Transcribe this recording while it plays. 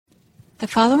The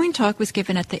following talk was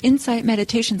given at the Insight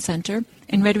Meditation Center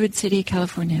in Redwood City,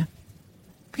 California.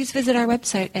 Please visit our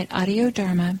website at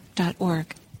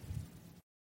audiodharma.org.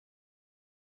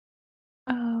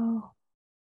 Oh,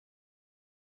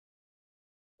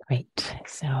 great.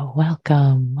 So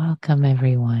welcome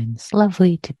everyone. It's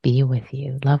lovely to be with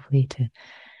you. Lovely to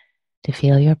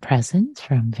feel your presence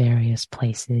from various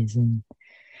places in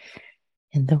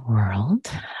the world.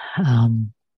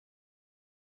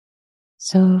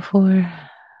 So for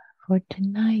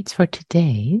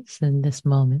today's and this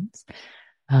moment's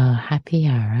happy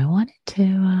hour, I wanted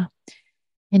to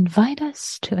invite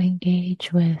us to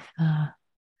engage with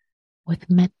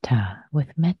metta,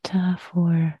 metta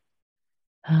for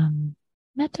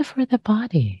the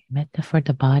body. Metta for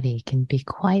the body can be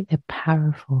quite a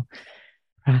powerful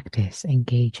practice,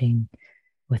 engaging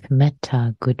with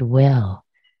metta, goodwill,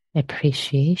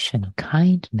 appreciation,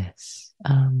 kindness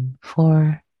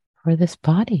for this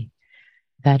body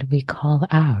that we call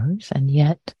ours, and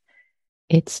yet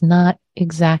it's not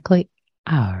exactly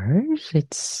ours.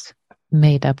 It's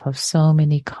made up of so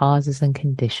many causes and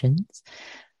conditions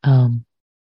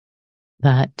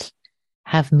that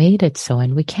have made it so,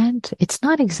 and it's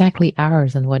not exactly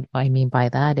ours. And what I mean by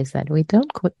that is that we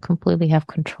don't completely have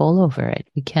control over it.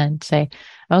 We can't say,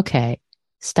 okay,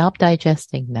 stop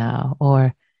digesting now,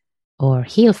 or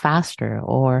heal faster,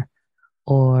 or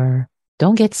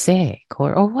don't get sick,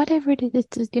 or whatever it is.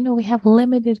 We have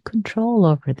limited control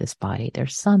over this body.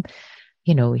 There's some,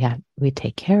 we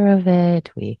take care of it.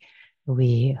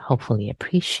 We hopefully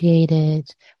appreciate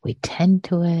it. We tend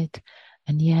to it.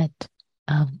 And yet,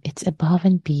 it's above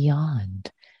and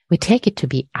beyond. We take it to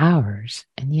be ours,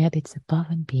 and yet it's above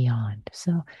and beyond.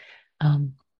 So,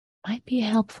 might be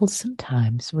helpful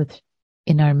sometimes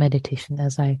in our meditation,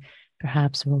 as I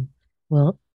perhaps will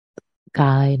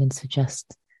guide and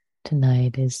suggest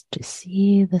tonight, is to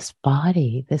see this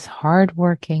body, this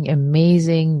hardworking,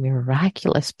 amazing,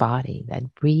 miraculous body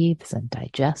that breathes and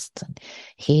digests and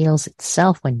heals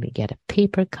itself. When we get a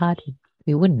paper cut,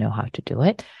 we wouldn't know how to do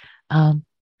it.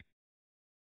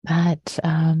 But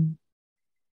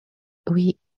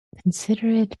we consider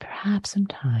it perhaps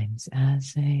sometimes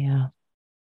as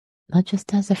not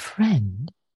just as a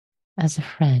friend,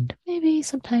 maybe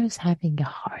sometimes having a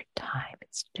hard time.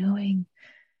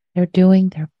 They're doing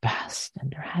their best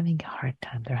and they're having a hard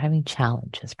time. They're having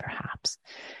challenges perhaps.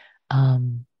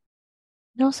 And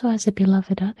also as a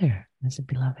beloved other.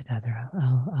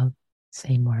 I'll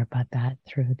say more about that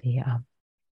through the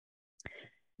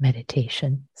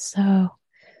meditation. So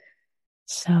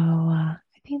I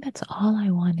think that's all I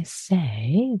want to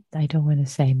say. I don't want to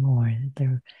say more.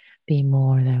 There'll be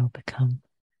more that will become,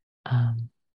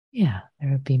 there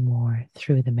will be more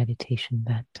through the meditation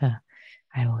that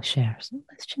I will share. So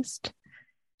let's just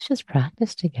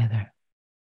practice together.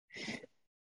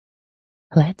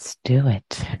 Let's do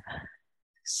it.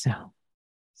 So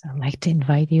I'd like to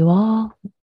invite you all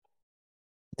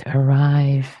to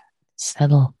arrive,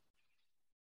 settle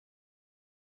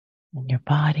in your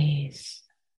bodies.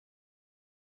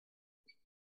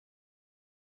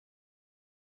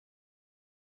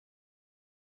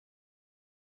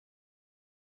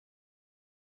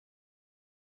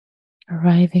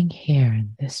 Arriving here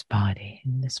in this body,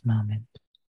 in this moment.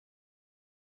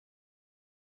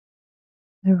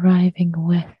 Arriving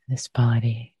with this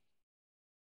body,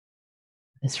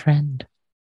 this friend.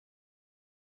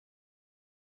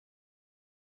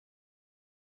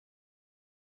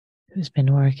 Who's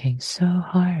been working so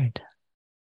hard,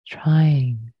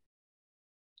 trying to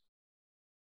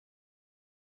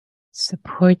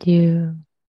support you.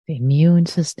 The immune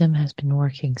system has been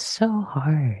working so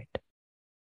hard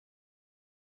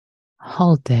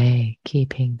all day,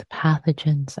 keeping the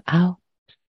pathogens out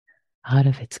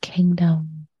of its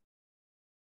kingdom.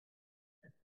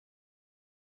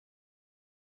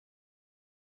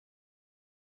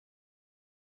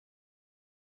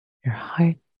 Your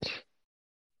heart,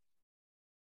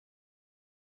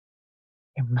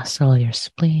 your muscle, your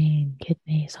spleen,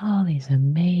 kidneys, all these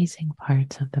amazing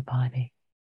parts of the body.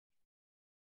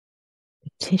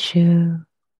 The tissue,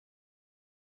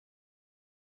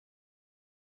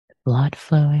 the blood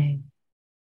flowing,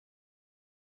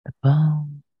 the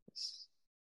bones,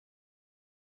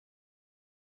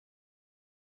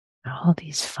 all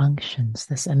these functions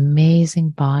this amazing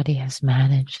body has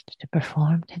managed to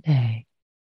perform today.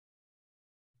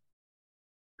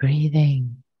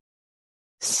 Breathing,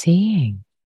 seeing,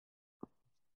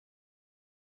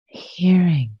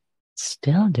 hearing,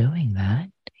 still doing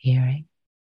that, hearing,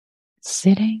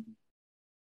 sitting,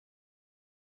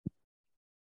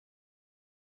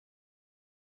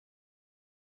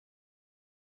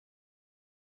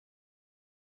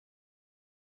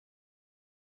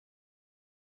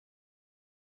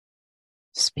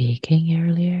 speaking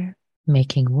earlier,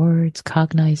 making words,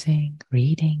 cognizing,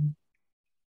 reading.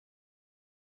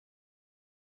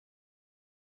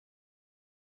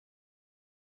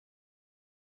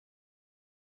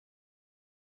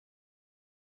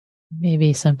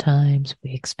 Maybe sometimes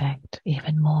we expect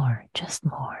even more, just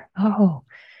more. Oh,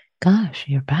 gosh,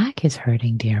 your back is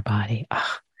hurting, dear body.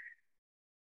 Ah,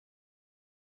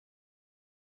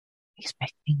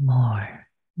 expecting more,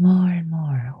 more and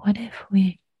more. What if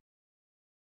we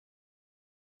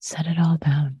set it all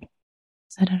down?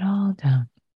 Set it all down.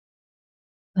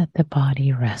 Let the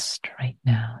body rest right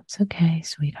now. It's okay,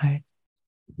 sweetheart.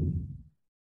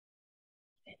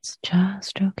 It's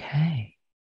just okay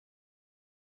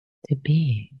to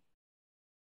be,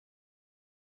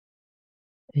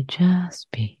 to just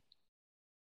be,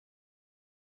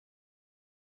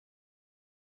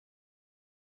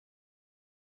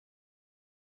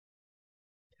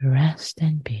 to rest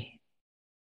and be,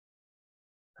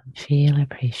 and feel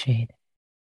appreciated.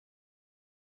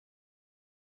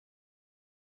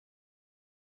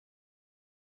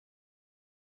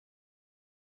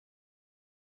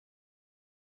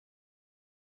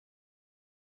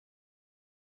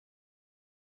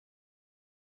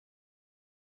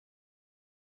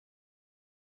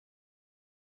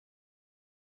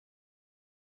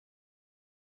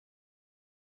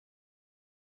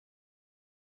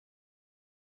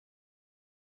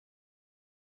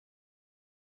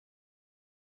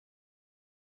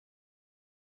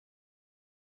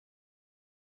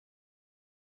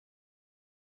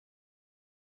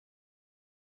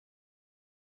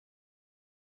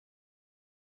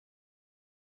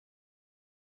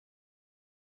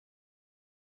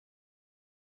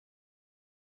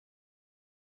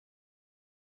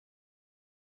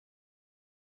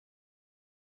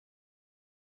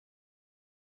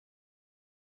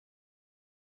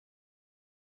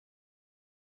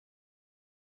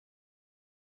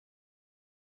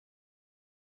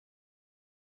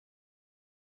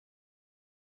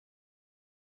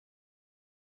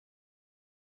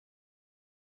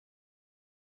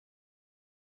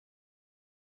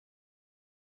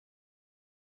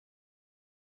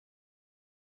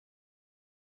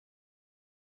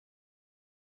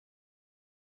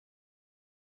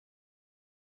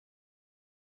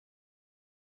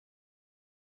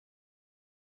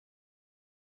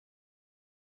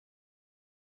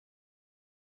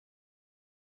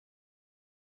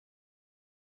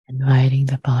 Inviting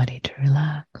the body to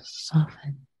relax,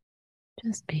 soften,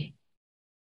 just be.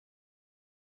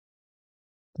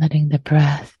 Letting the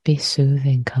breath be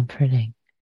soothing, comforting,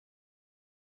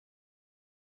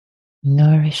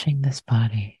 nourishing this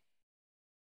body.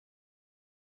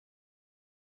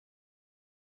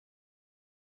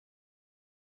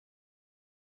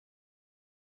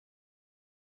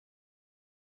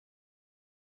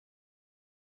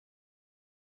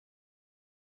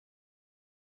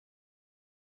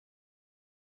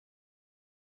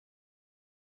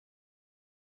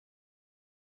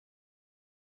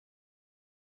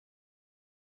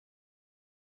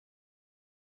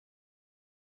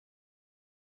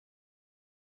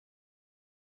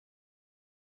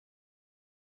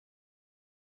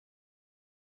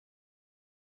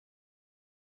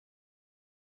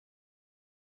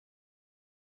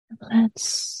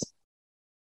 Let's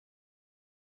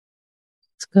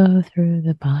go through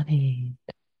the body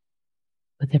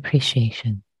with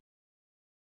appreciation,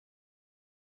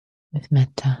 with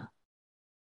metta.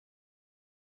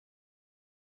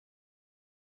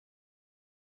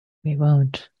 We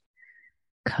won't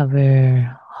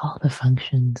cover all the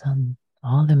functions and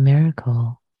all the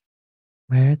miracles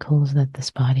that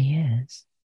this body is.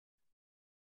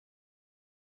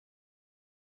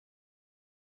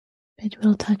 But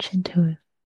we'll touch into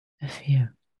a few.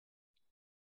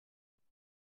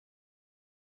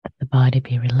 Let the body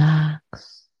be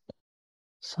relaxed,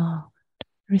 soft,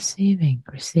 receiving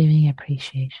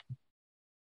appreciation,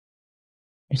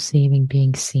 receiving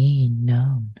being seen,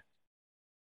 known,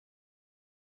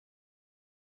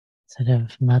 instead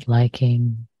of not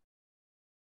liking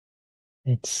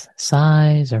its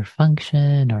size or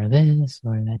function or this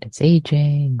or that it's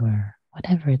aging or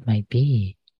whatever it might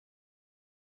be.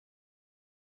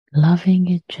 Loving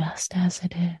it just as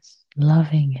it is.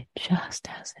 Loving it just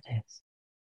as it is.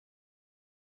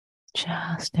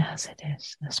 Just as it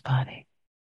is, this body.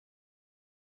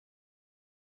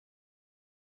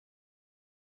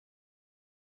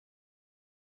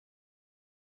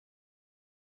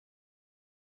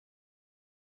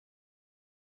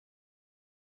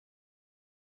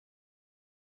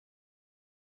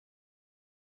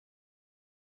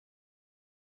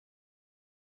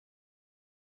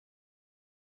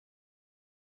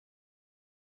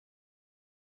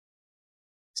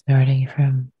 starting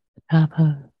from the top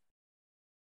of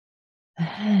the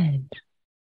head.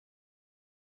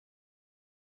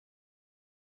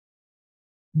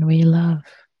 And we love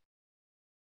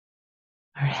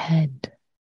our head,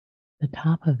 the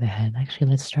top of the head.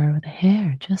 Actually, let's start with the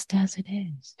hair, just as it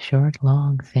is. Short,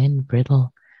 long, thin,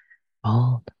 brittle,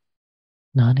 bald,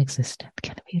 non-existent.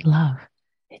 Can we love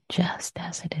it just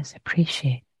as it is?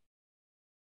 Appreciate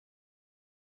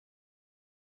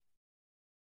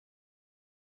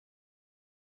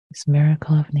this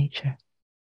miracle of nature.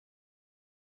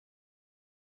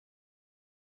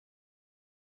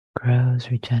 Grows,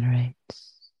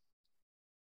 regenerates,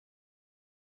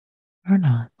 or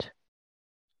not.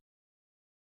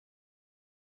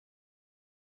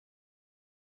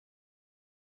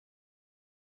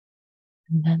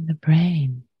 And then the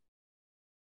brain,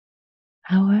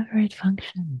 however it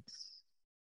functions,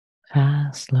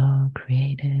 fast, slow,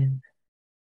 creative,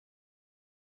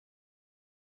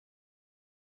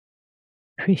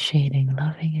 appreciating,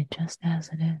 loving it just as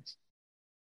it is.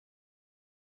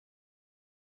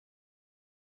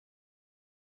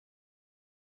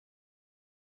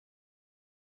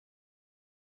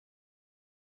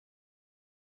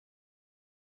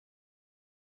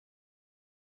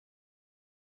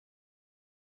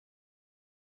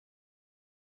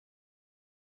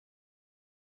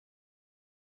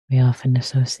 We often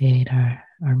associate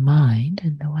our mind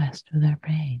in the West with our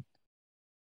brain.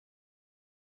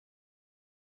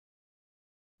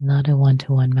 Not a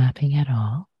one-to-one mapping at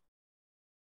all.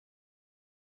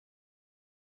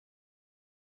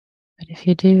 But if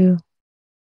you do,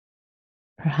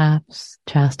 perhaps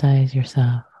chastise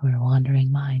yourself for a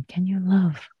wandering mind. Can you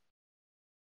love?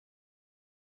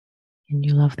 Can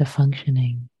you love the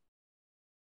functioning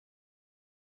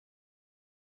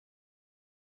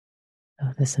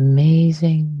of this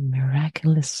amazing,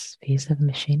 miraculous piece of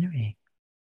machinery?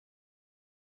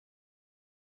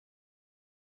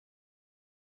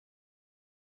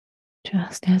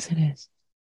 Just as it is.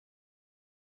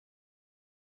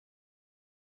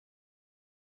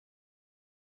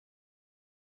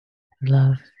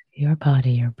 Love your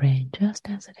body, your brain, just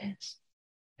as it is.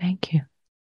 Thank you.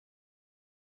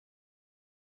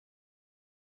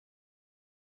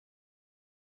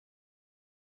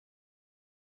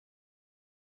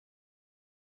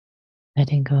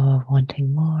 Letting go of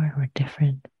wanting more or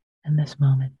different in this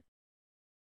moment.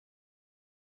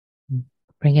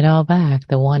 Bring it all back,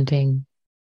 the wanting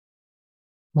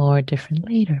more different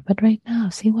later. But right now,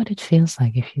 see what it feels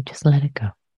like if you just let it go.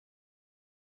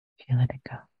 If you let it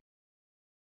go.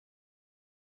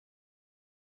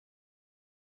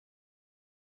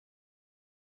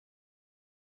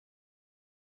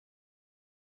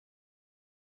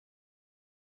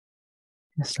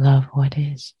 Just love what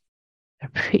is.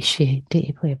 Appreciate,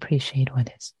 deeply appreciate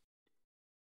what is.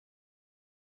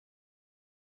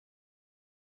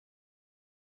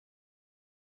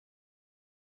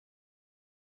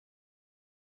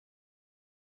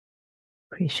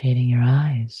 Appreciating your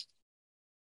eyes,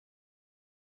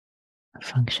 a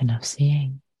function of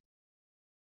seeing.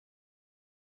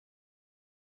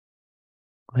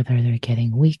 Whether they're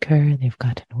getting weaker, they've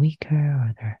gotten weaker,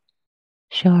 or they're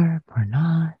sharp or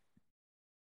not.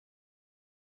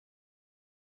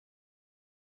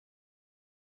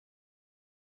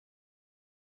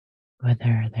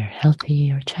 Whether they're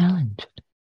healthy or challenged.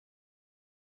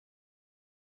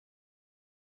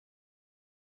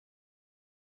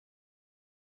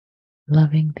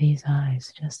 Loving these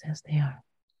eyes just as they are.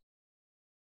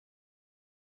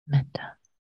 Metta.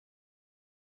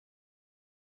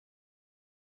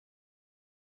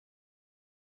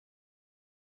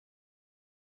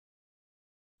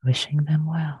 Wishing them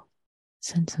well,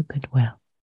 sense of goodwill,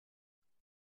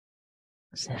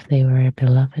 as if they were a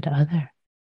beloved other.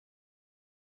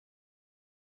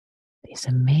 These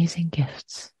amazing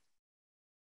gifts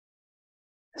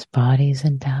this body is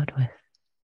endowed with.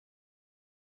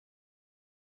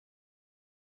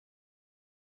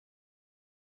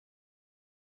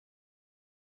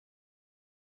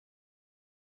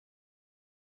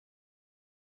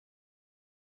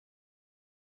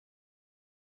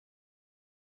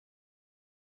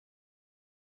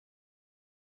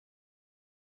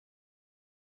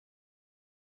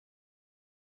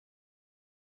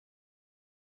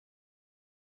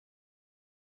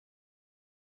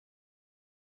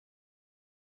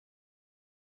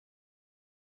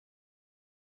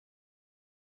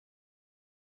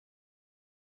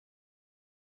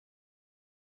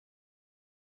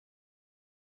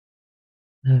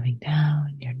 Moving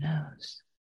down your nose,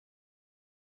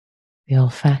 the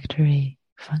olfactory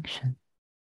function.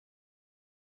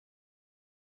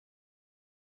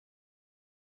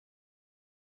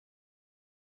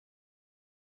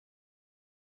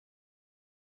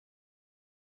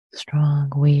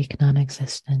 Strong, weak,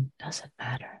 non-existent, doesn't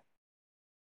matter.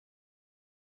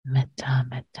 Metta,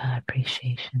 metta,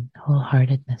 appreciation,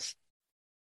 wholeheartedness.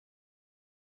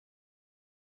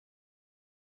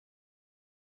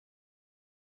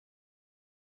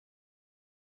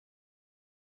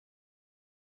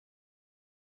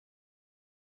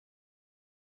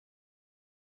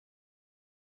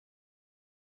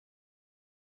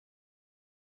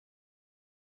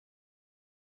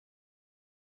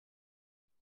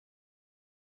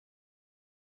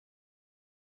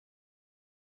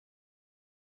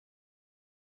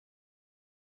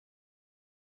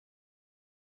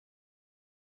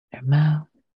 Your mouth,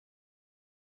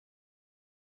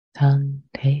 tongue,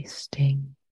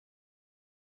 tasting,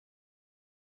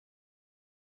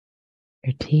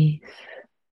 your teeth,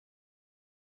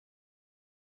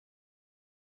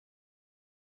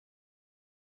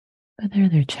 whether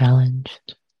they're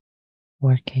challenged,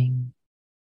 working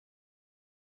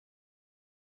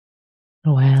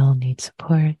well, need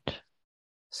support,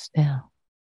 still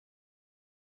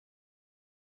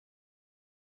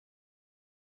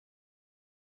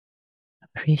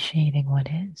appreciating what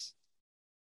is.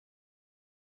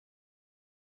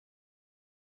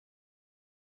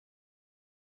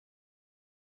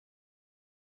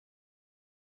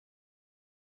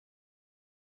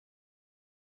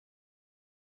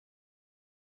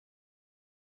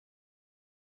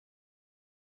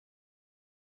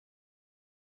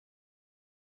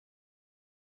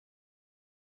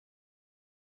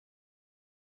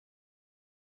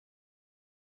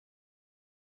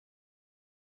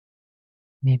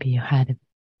 Maybe you had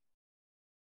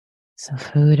some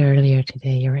food earlier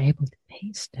today, you were able to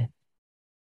taste it.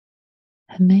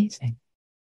 Amazing.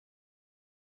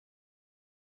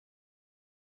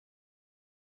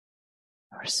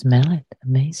 Or smell it.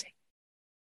 Amazing.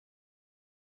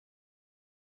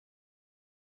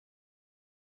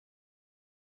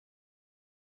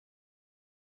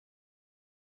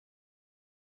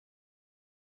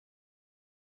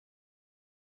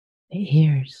 The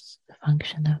ears, the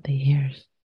function of the ears,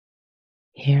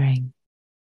 hearing.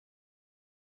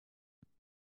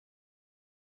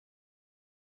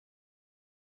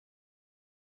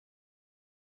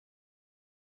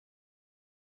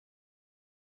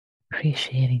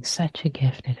 Appreciating such a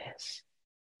gift it is,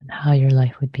 and how your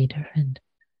life would be different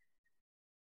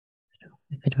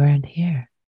if it weren't here.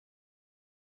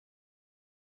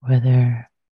 Whether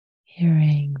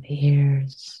hearing, the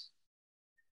ears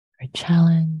are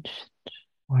challenged,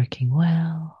 working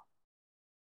well,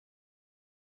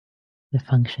 the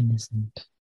function is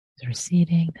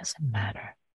receding, doesn't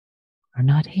matter. Or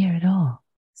not here at all.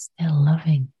 Still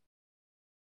loving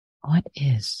what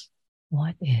is.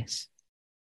 What is.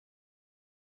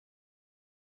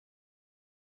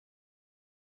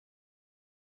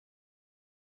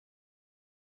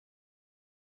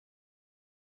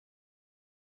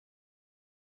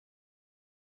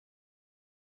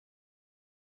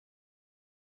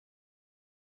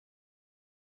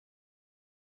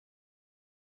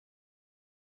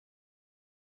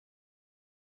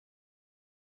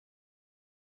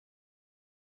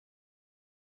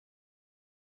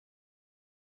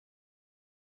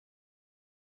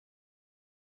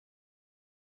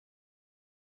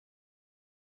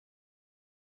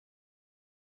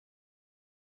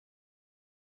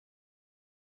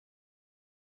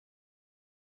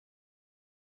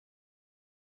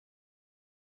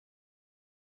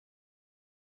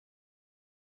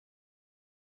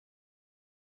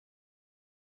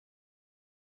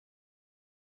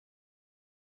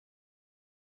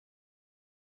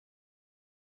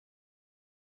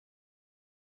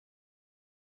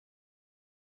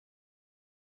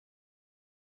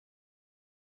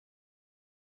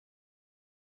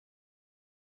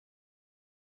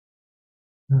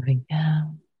 Moving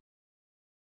down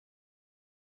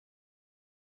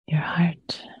your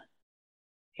heart,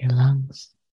 your lungs.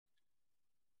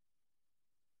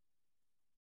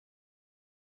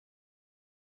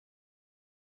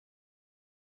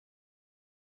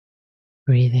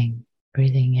 Breathing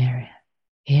air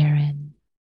in,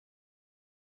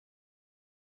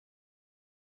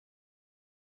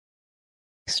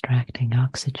 extracting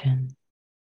oxygen,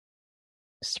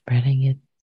 spreading it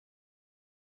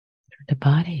through the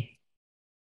body,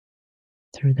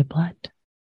 through the blood.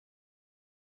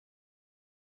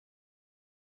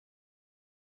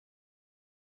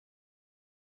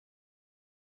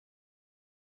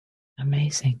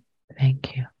 Amazing.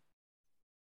 Thank you.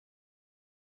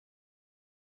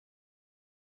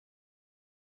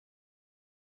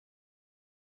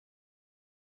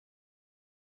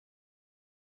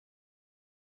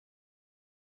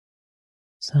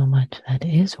 So much that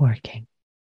is working.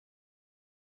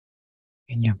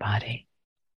 in your body,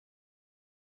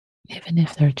 even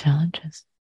if there are challenges.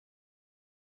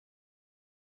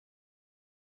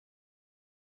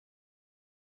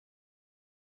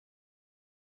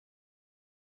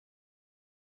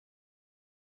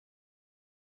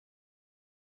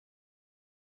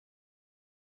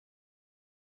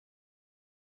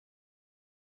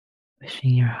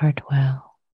 Wishing your heart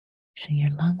well, wishing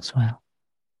your lungs well,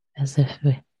 as if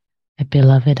a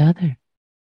beloved other.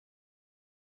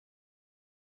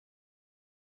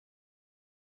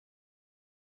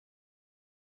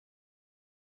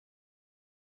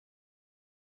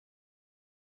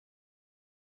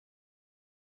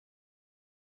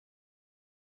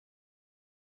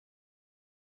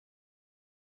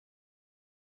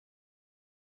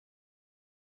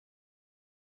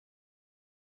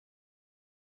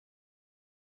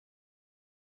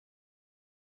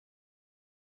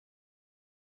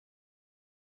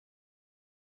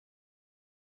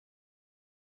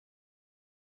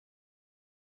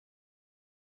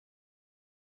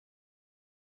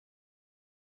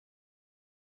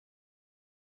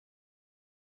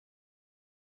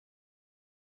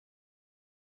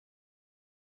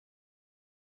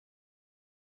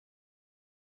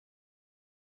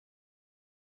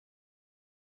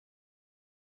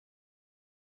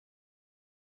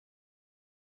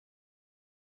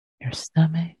 Your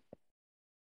stomach,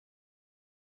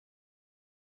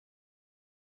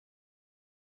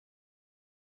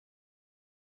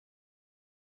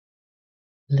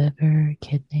 liver,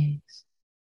 kidneys,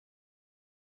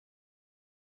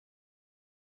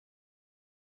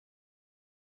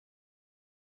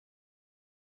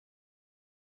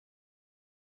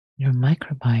 your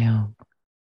microbiome,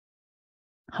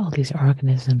 all these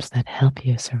organisms that help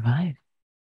you survive.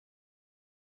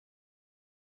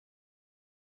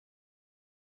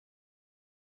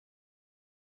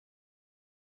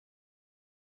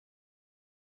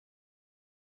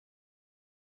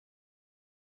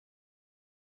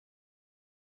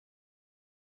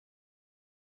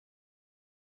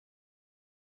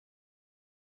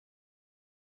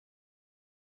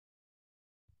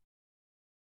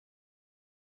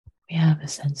 We have a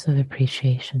sense of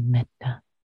appreciation, metta,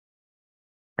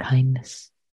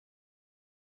 kindness,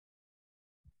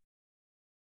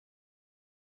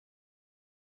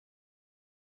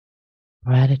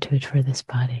 gratitude for this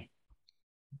body.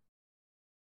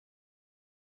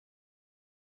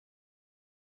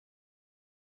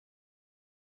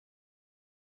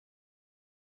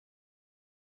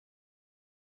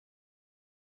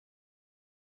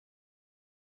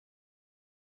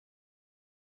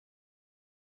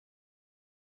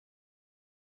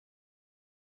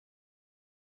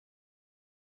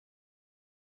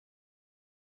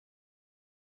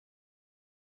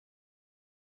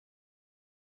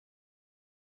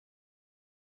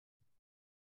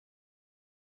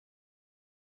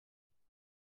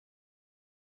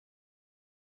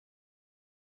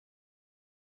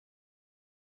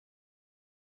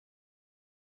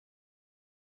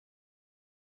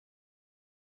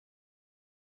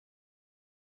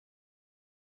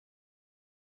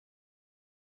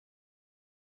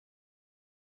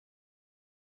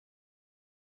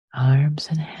 Arms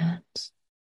and hands.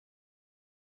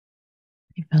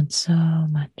 We've done so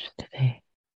much today.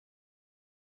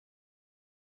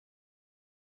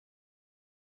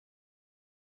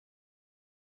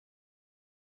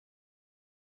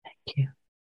 Thank you.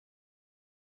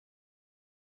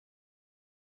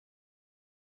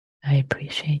 I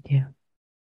appreciate you.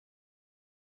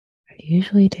 I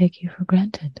usually take you for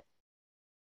granted,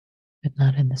 but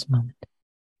not in this moment.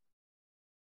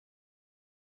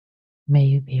 May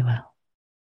you be well.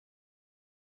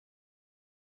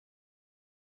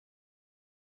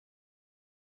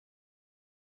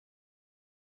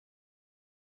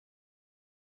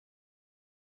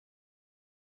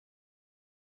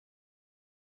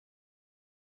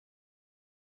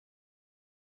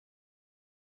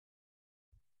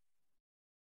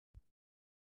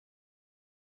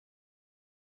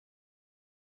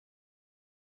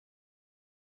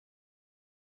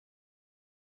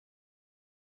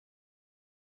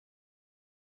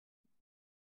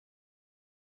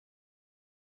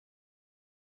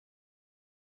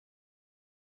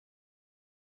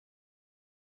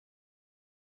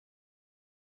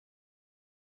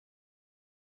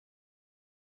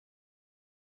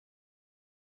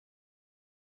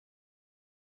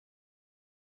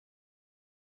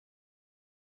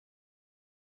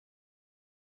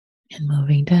 And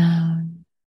moving down,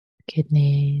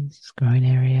 kidneys, groin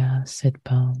area, sit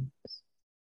bones.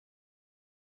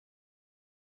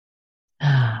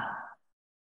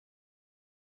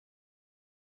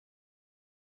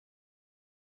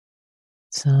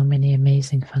 so many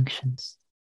amazing functions.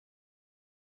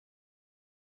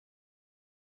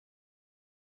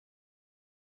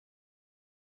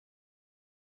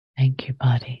 Thank you,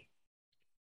 body.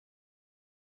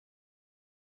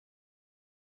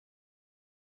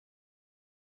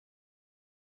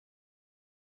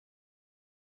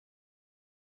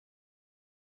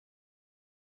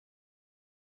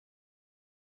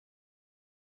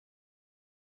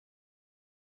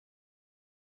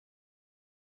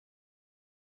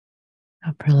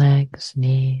 Upper legs,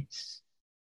 knees,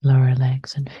 lower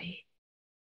legs and feet.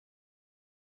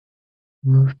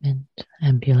 Movement,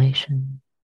 ambulation.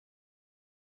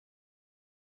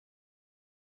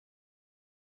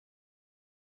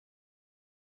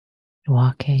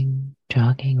 Walking,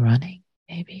 jogging, running,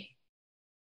 maybe.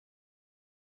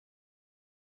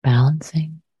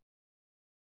 Balancing.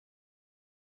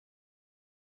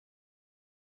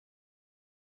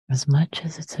 As much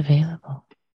as it's available.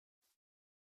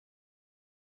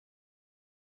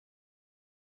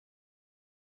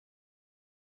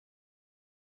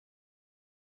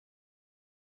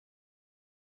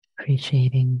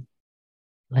 Appreciating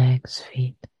legs,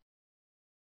 feet.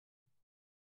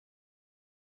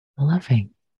 Loving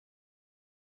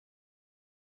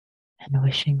and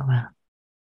wishing well.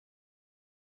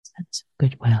 Sense of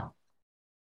goodwill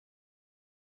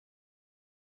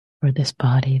for this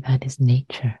body that is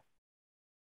nature.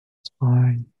 It's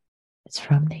born. It's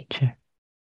from nature.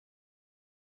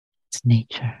 It's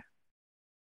nature.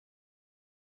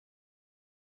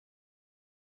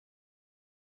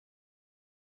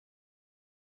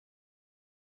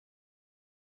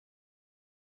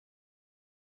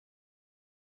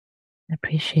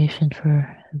 Appreciation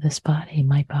for this body,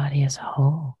 my body as a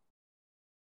whole.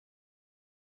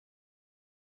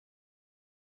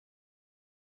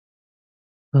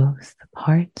 Both the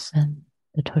parts and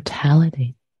the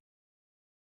totality.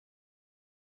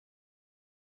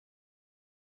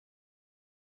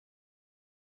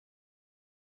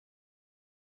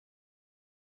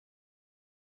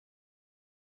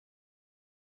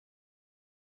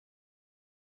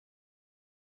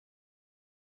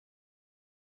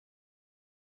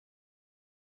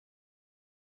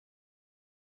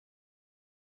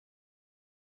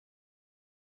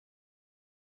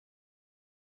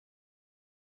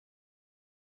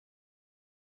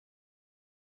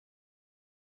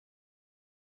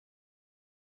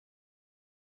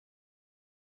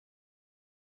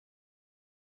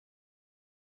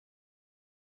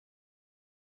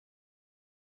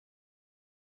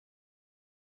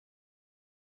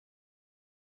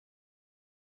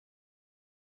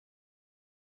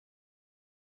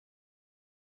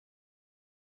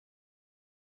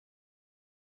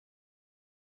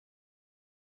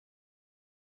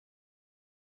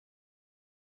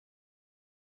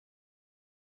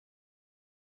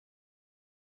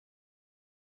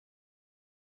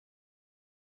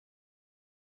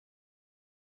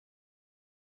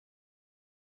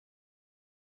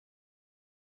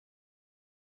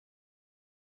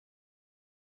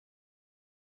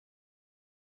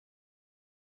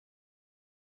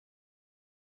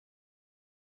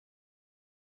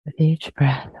 With each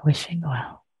breath, wishing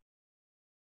well.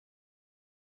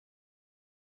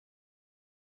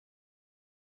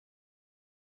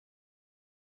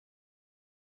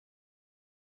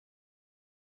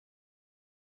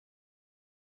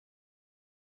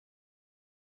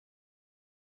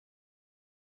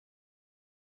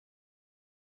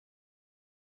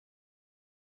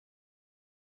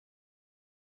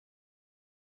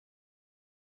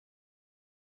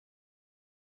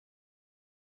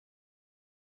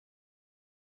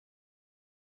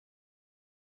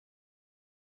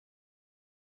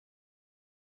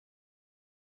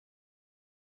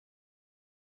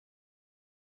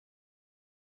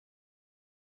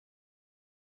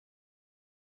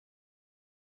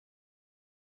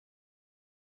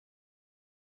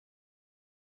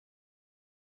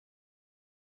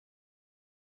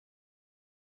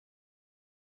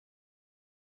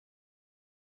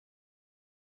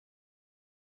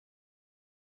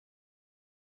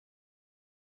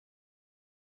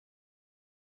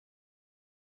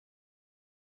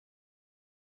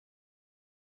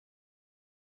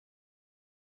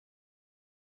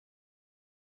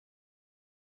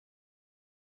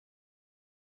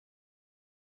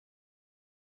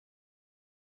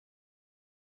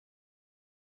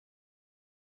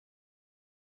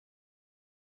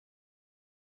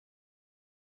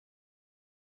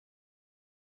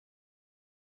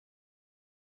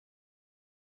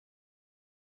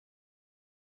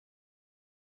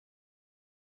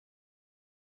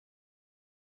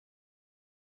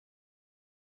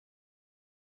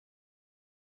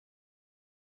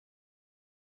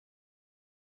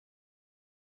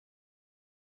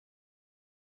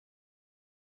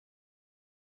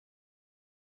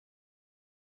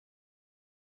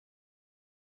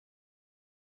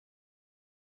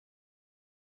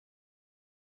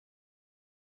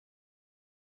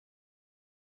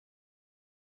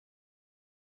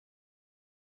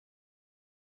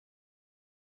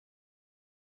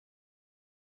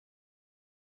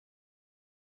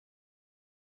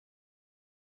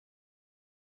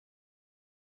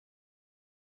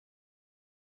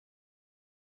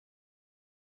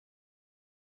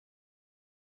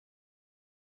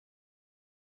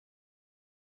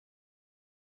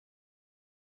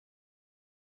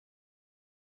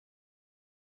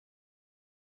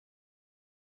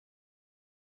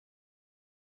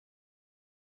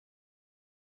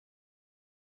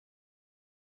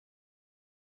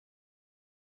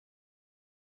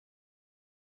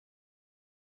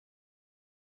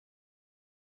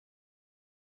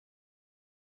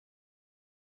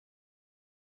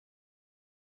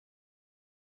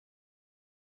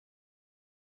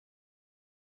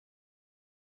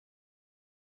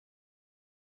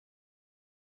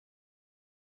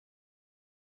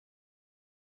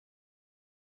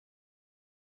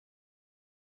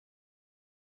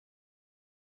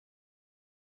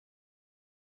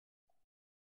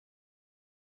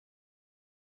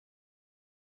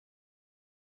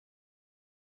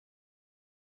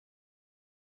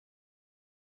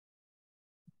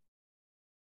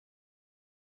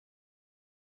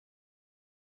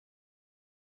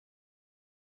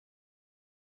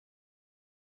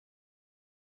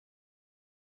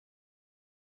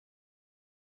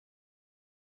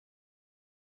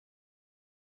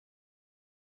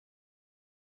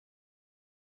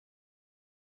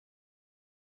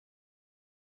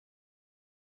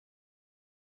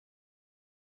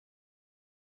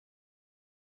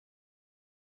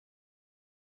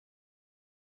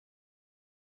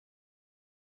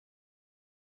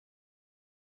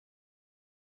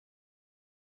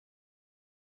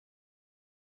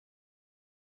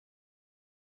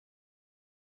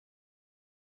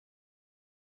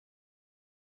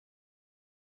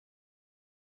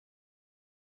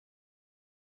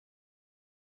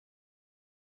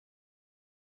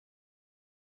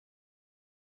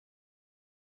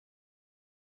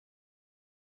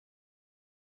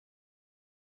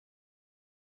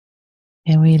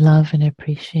 And we love and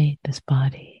appreciate this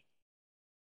body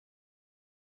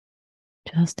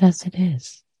just as it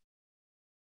is,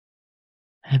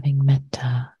 having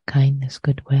metta, kindness,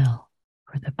 goodwill,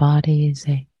 for the body is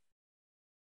a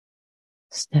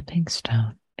stepping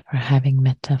stone for having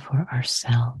metta for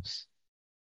ourselves.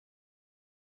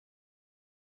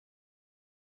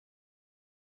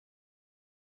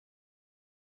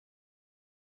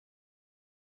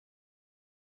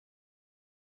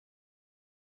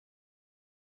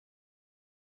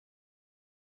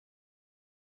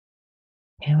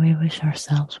 And we wish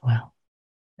ourselves well,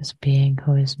 this being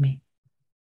who is me.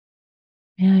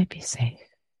 May I be safe,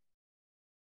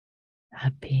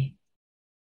 happy,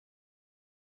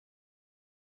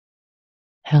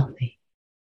 healthy.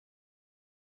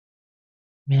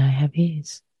 May I have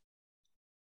ease.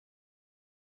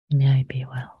 May I be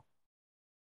well.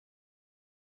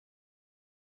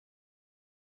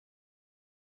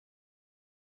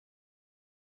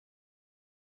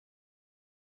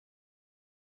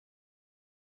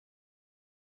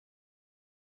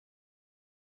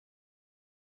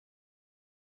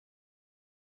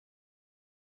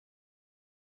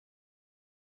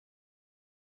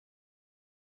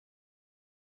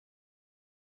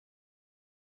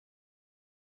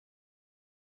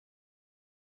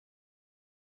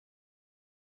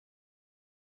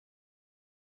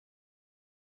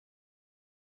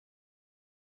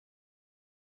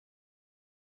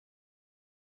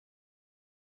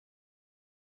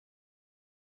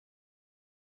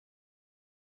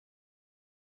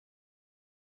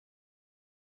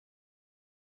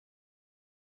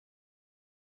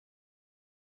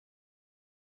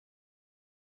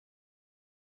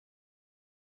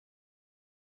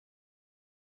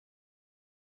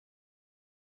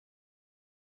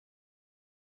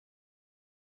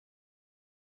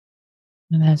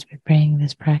 And as we bring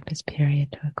this practice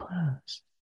period to a close,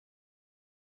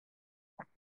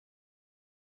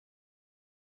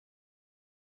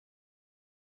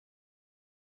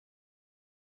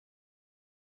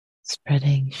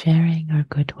 spreading, sharing our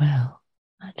goodwill,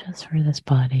 not just for this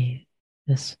body,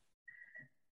 this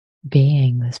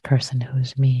being, this person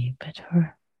who's me, but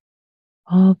for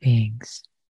all beings,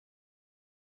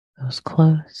 those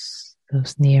close,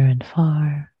 those near and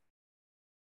far,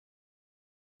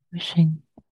 wishing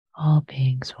all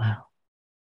beings well.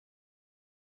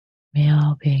 May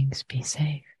all beings be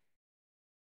safe,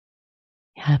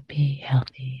 happy,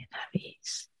 healthy, and have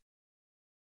ease.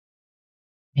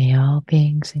 May all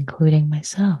beings, including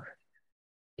myself,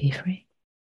 be free.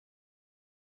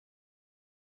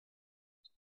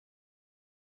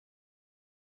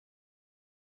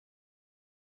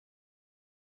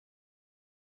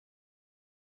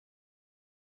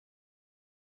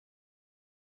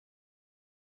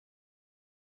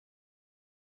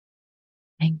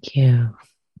 Thank you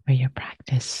for your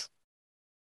practice.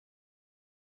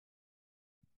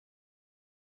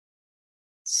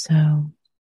 So,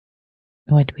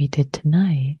 what we did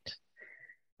tonight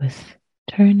with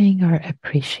turning our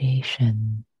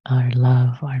appreciation, our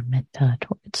love, our metta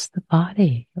towards the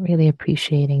body, really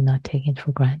appreciating, not taking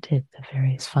for granted the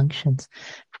various functions.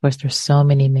 Of course, there's so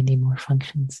many, many more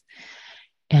functions.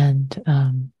 And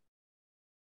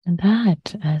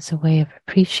that as a way of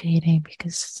appreciating,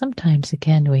 because sometimes,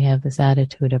 again, we have this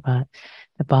attitude about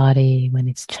the body when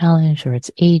it's challenged or it's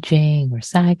aging or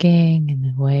sagging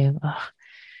in a way of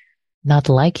not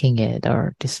liking it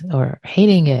or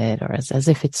hating it, or as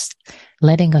if it's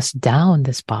letting us down,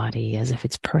 this body, as if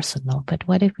it's personal. But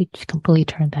what if we completely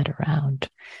turn that around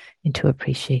into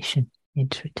appreciation,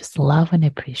 into just love and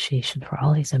appreciation for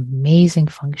all these amazing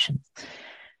functions,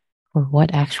 for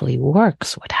what actually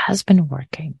works, what has been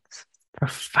working,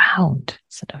 profound,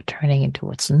 instead of turning into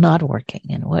what's not working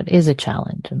and what is a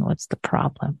challenge and what's the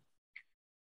problem.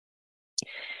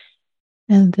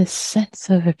 And this sense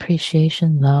of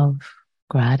appreciation, love,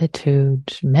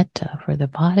 gratitude, metta for the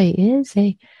body is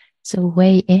a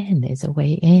way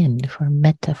in for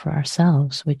metta for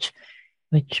ourselves, which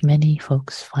many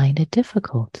folks find it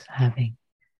difficult having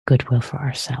goodwill for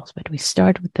ourselves. But we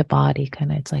start with the body,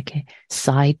 kind of, it's like a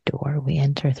side door. We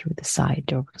enter through the side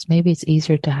door because maybe it's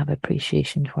easier to have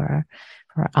appreciation for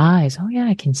our eyes. Oh yeah,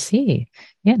 I can see.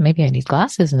 Yeah, maybe I need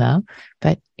glasses now,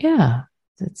 but yeah,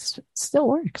 it still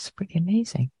works. Pretty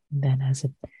amazing. And then as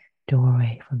a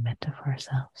doorway for metta for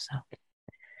ourselves.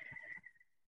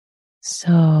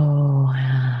 So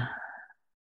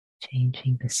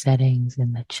changing the settings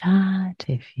in the chat.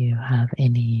 If you have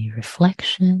any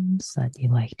reflections that you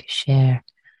like to share,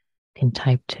 you can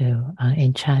type to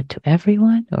in chat to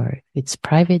everyone, or if it's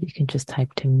private, you can just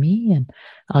type to me and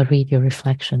I'll read your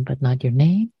reflection, but not your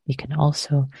name. You can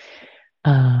also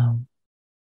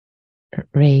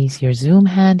raise your Zoom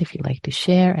hand if you'd like to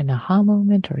share an aha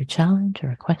moment or a challenge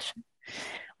or a question.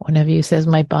 One of you says,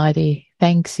 my body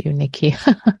thanks you, Nikki.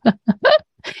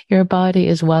 Your body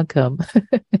is welcome.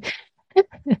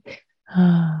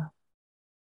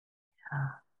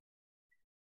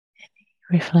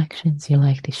 Reflections you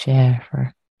like to share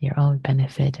for your own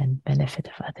benefit and benefit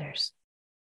of others.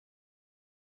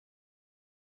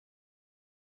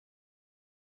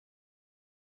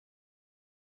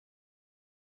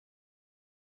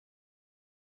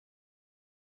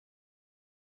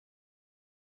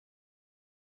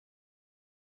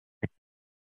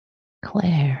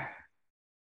 Claire.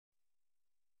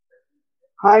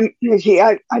 Hi, Nikki.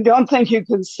 I don't think you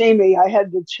can see me. I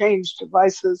had to change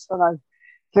devices, and I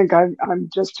think I'm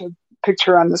just a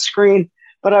picture on the screen.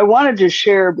 But I wanted to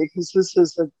share because this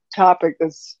is a topic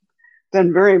that's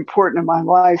been very important in my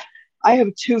life. I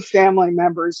have two family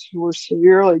members who were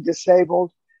severely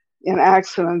disabled in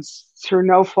accidents through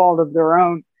no fault of their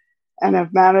own and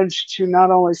have managed to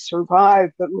not only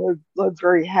survive, but live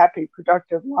very happy,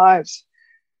 productive lives.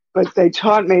 But they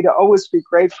taught me to always be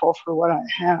grateful for what I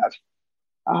have.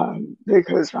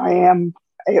 Because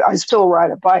I still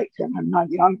ride a bike and I'm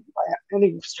not young by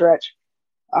any stretch.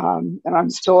 And I'm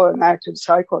still an active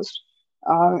cyclist.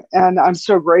 And I'm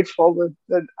so grateful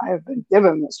that I have been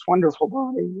given this wonderful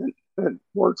body that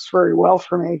works very well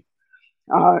for me.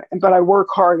 But I work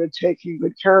hard at taking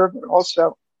good care of it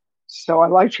also. So I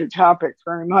liked your topic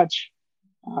very much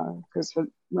because it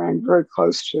ran very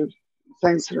close to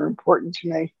things that are important to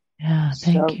me. Yeah,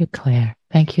 thank you, Claire.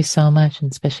 Thank you so much,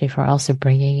 and especially for also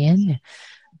bringing in,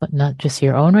 but not just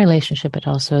your own relationship, but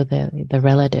also the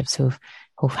relatives who've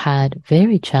had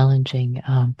very challenging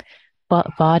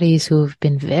bodies, who've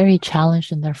been very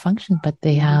challenged in their function, but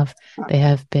they have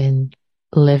been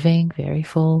living very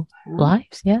full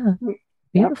lives. Yeah,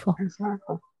 beautiful. Yep,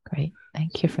 exactly. Great.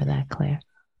 Thank you for that, Claire.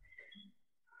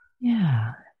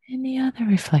 Yeah. Any other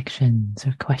reflections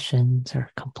or questions or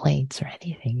complaints or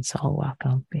anything? It's all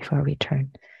welcome before we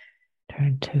turn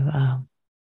to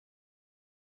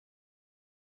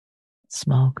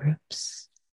small groups.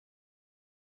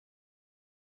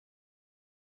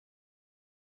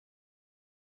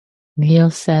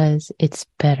 Neil says it's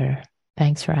better.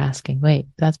 Thanks for asking. Wait,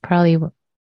 that's probably, was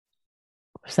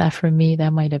that for me?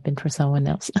 That might have been for someone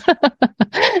else.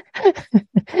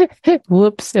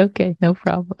 Whoops. Okay, no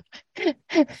problem.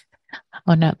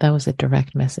 Oh, no, that was a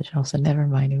direct message. Also, never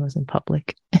mind. It wasn't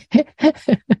public.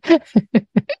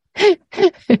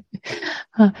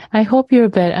 I hope you're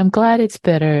better. I'm glad it's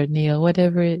better, Neil.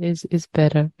 Whatever it is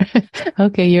better.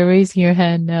 Okay, you're raising your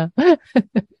hand now.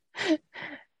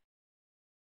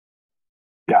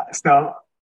 Yeah. So,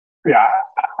 yeah,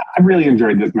 I really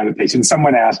enjoyed this meditation.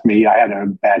 Someone asked me, I had a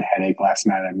bad headache last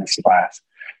night. I missed class.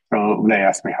 So they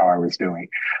asked me how I was doing.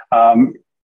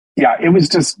 Yeah, it was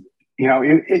just,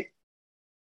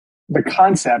 the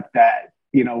concept that,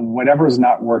 whatever's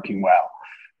not working well,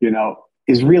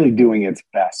 is really doing its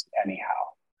best anyhow.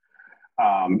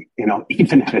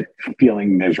 Even if it's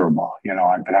feeling miserable,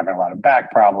 I've been having a lot of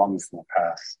back problems in the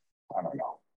past, I don't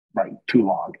know, right, too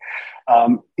long.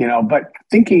 But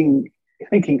thinking,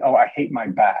 oh, I hate my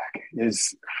back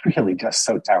is really just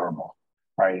so terrible,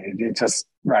 right? It just,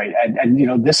 right.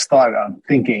 And this thought of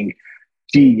thinking,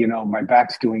 gee, my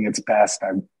back's doing its best.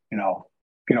 I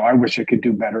wish it could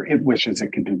do better. It wishes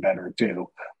it could do better too.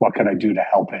 What could I do to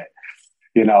help it?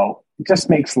 It just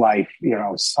makes life,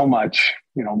 so much,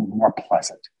 more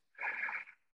pleasant.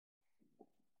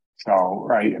 So,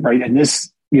 right. And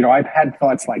this, I've had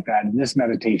thoughts like that, and this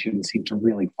meditation seemed to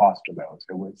really foster those.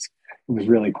 It was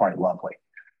really quite lovely.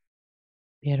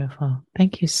 Beautiful.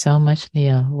 Thank you so much,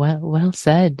 Neil. Well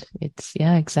said. It's,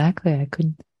 yeah, exactly. I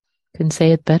couldn't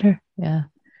say it better. Yeah.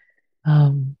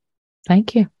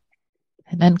 Thank you.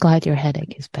 And I'm glad your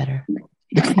headache is better.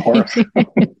 Of course.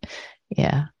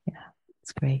 Yeah.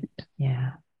 It's great.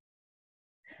 Yeah.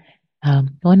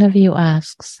 One of you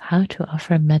asks how to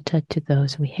offer metta to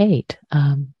those we hate.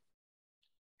 Well,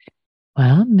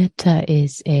 metta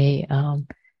is a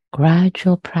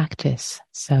gradual practice.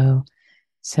 So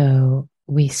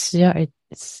we start.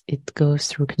 It goes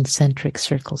through concentric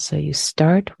circles. So you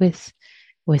start with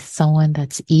someone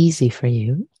that's easy for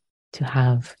you to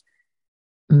have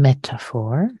metta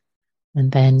for, and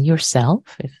then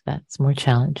yourself if that's more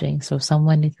challenging. So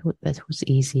someone who's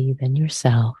easy, then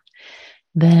yourself,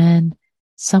 then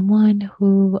someone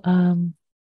who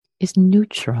is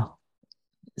neutral,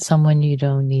 someone you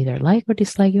don't neither like or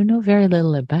dislike, very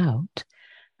little about,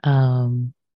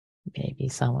 maybe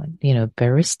someone,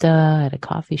 barista at a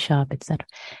coffee shop, etc.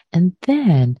 And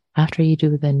then after you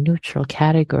do the neutral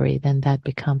category, then that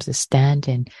becomes a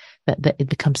stand-in. That it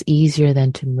becomes easier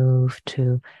then to move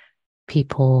to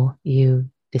people you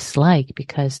dislike,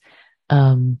 because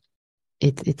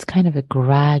it's kind of a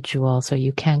gradual, so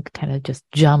you can't kind of just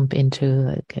jump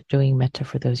into doing metta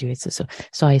for those you. So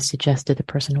I suggested the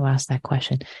person who asked that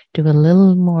question do a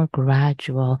little more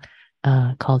gradual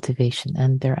cultivation,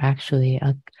 and they're actually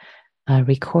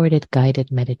recorded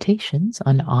guided meditations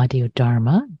on Audio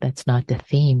Dharma. That's not the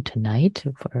theme tonight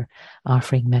for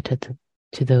offering metta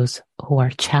to those who are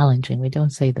challenging. We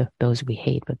don't say those we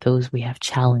hate, but those we have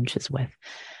challenges with.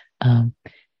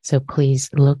 So please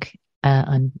look at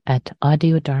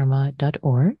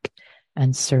audiodharma.org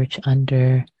and search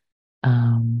under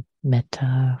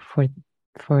metta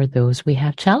for those we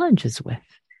have challenges with.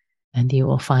 And you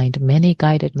will find many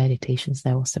guided meditations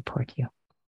that will support you.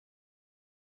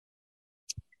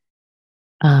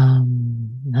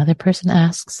 Another person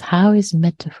asks, how is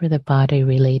metta for the body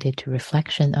related to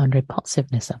reflection on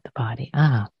repulsiveness of the body?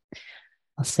 I'll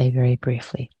say very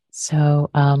briefly.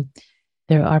 So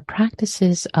there are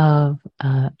practices of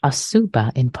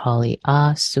asubha in Pali,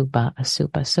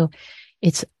 asubha. So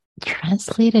it's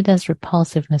translated as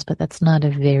repulsiveness, but that's not a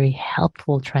very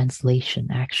helpful translation,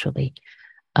 actually.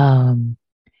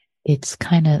 It's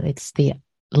the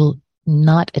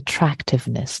not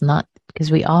attractiveness, not because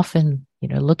we often,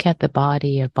 look at the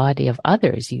body of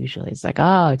others. Usually it's like,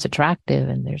 oh, it's attractive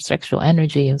and there's sexual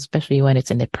energy, especially when it's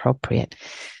inappropriate.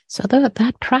 So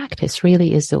that practice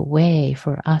really is a way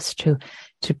for us to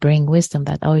bring wisdom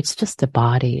that, oh, it's just a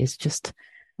body. It's just,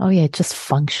 oh yeah, it's just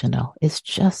functional. It's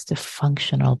just a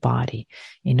functional body.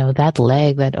 That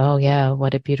leg that, oh yeah,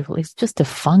 what a beautiful, it's just a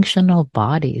functional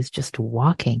body. It's just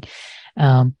walking.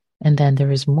 And then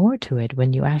there is more to it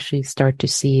when you actually start to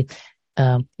see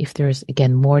if there's,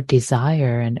 again, more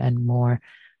desire and more,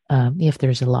 if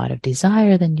there's a lot of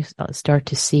desire, then you start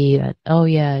to see that, oh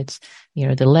yeah, it's,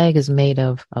 the leg is made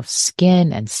of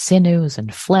skin and sinews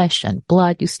and flesh and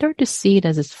blood. You start to see it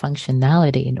as its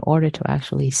functionality in order to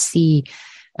actually see,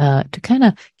 to kind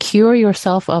of cure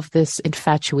yourself of this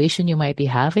infatuation you might be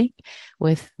having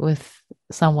with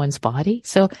someone's body.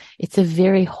 So it's a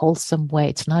very wholesome way.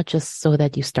 It's not just so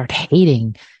that you start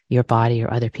hating your body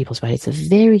or other people's body. It's a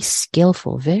very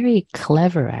skillful, very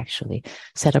clever, actually,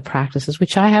 set of practices,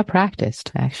 which I have practiced,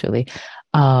 actually.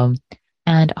 And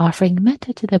offering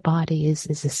metta to the body is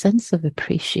a sense of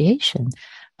appreciation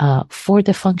for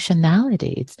the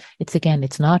functionality.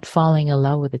 It's not falling in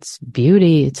love with its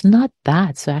beauty. It's not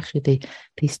that. So actually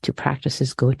these two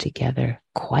practices go together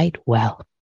quite well.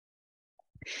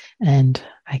 And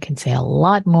I can say a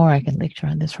lot more. I can lecture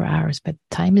on this for hours, but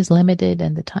time is limited,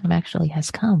 and the time actually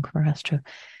has come for us to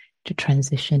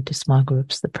transition to small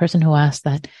groups. The person who asked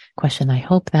that question, I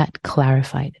hope that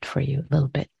clarified it for you a little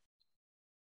bit,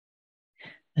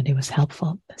 and it was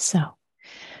helpful. So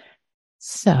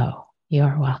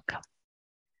you're welcome.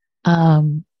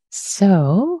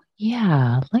 So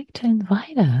yeah, I'd like to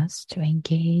invite us to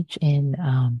engage in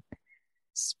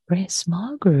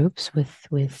small groups with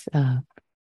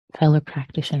fellow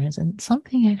practitioners. And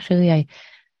something actually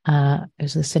I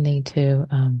was listening to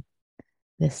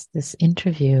this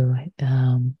interview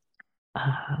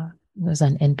was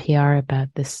on NPR about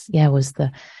this. Yeah, it was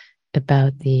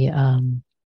about the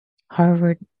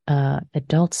Harvard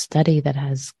adult study that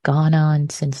has gone on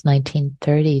since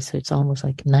 1930, so it's almost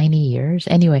like 90 years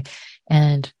anyway.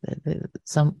 And the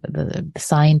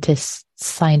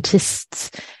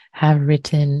scientists have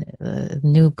written a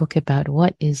new book about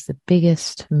what is the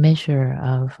biggest measure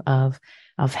of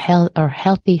health or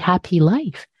healthy, happy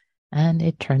life. And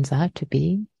it turns out to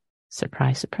be,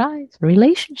 surprise, surprise,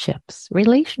 relationships.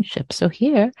 So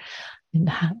here in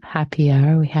Happy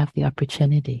Hour, we have the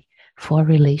opportunity for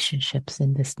relationships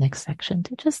in this next section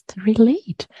to just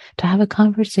relate, to have a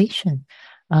conversation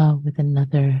with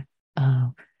another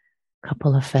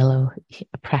couple of fellow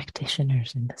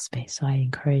practitioners in the space. So I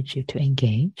encourage you to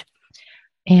engage.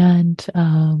 And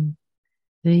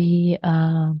the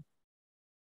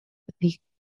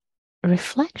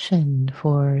reflection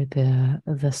for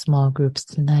the small groups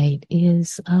tonight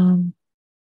is about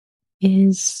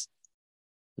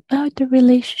the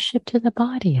relationship to the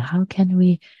body. How can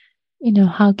we,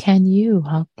 how can you,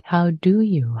 how do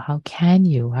you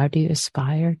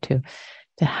aspire to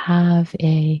have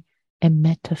a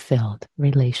metta-filled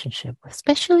relationship,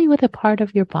 especially with a part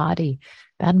of your body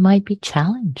that might be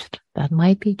challenged. How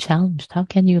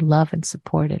can you love and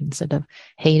support it instead of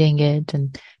hating it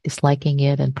and disliking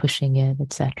it and pushing it,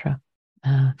 etc.?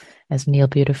 As Neil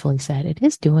beautifully said, it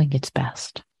is doing its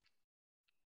best.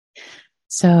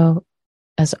 So,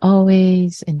 as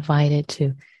always, invited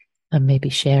to maybe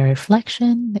share a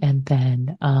reflection, and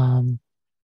then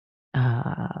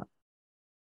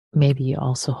maybe you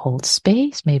also hold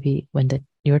space. Maybe when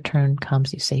your turn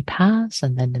comes, you say pass,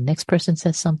 and then the next person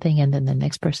says something, and then the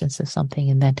next person says something,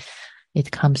 and then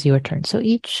it comes your turn. So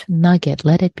each nugget,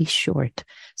 let it be short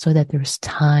so that there's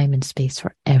time and space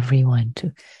for everyone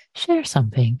to share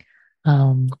something.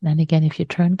 And again, if your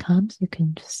turn comes, you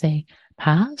can just say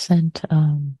pass, and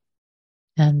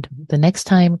the next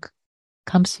time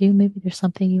comes to you, maybe there's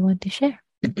something you want to share.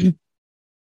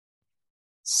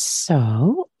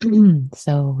 So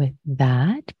with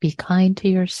that, be kind to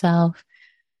yourself.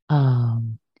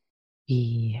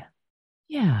 Be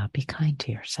kind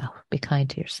to yourself. Be kind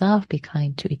to yourself. Be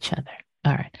kind to each other.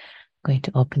 All right. I'm going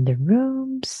to open the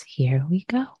rooms. Here we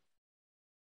go.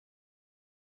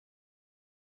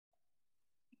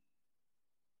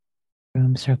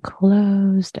 Rooms are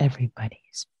closed.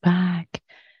 Everybody's back.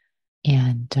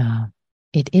 And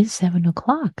it is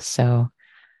 7:00. So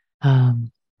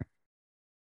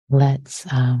let's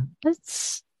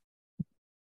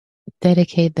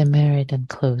dedicate the merit and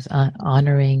close,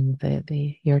 honoring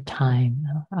your time.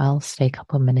 I'll stay a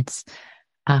couple of minutes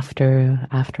after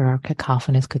our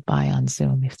cacophonous goodbye on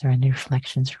Zoom if there are any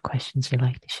reflections or questions you'd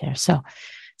like to share. So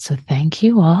thank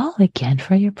you all again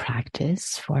for your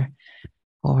practice, for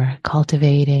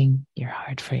cultivating your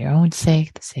heart for your own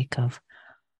sake, the sake of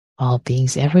all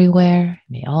beings everywhere.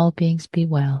 May all beings be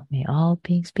well. May all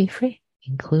beings be free,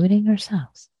 including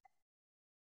ourselves.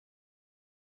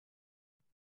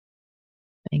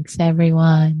 Thanks,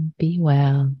 everyone. Be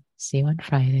well. See you on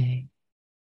Friday.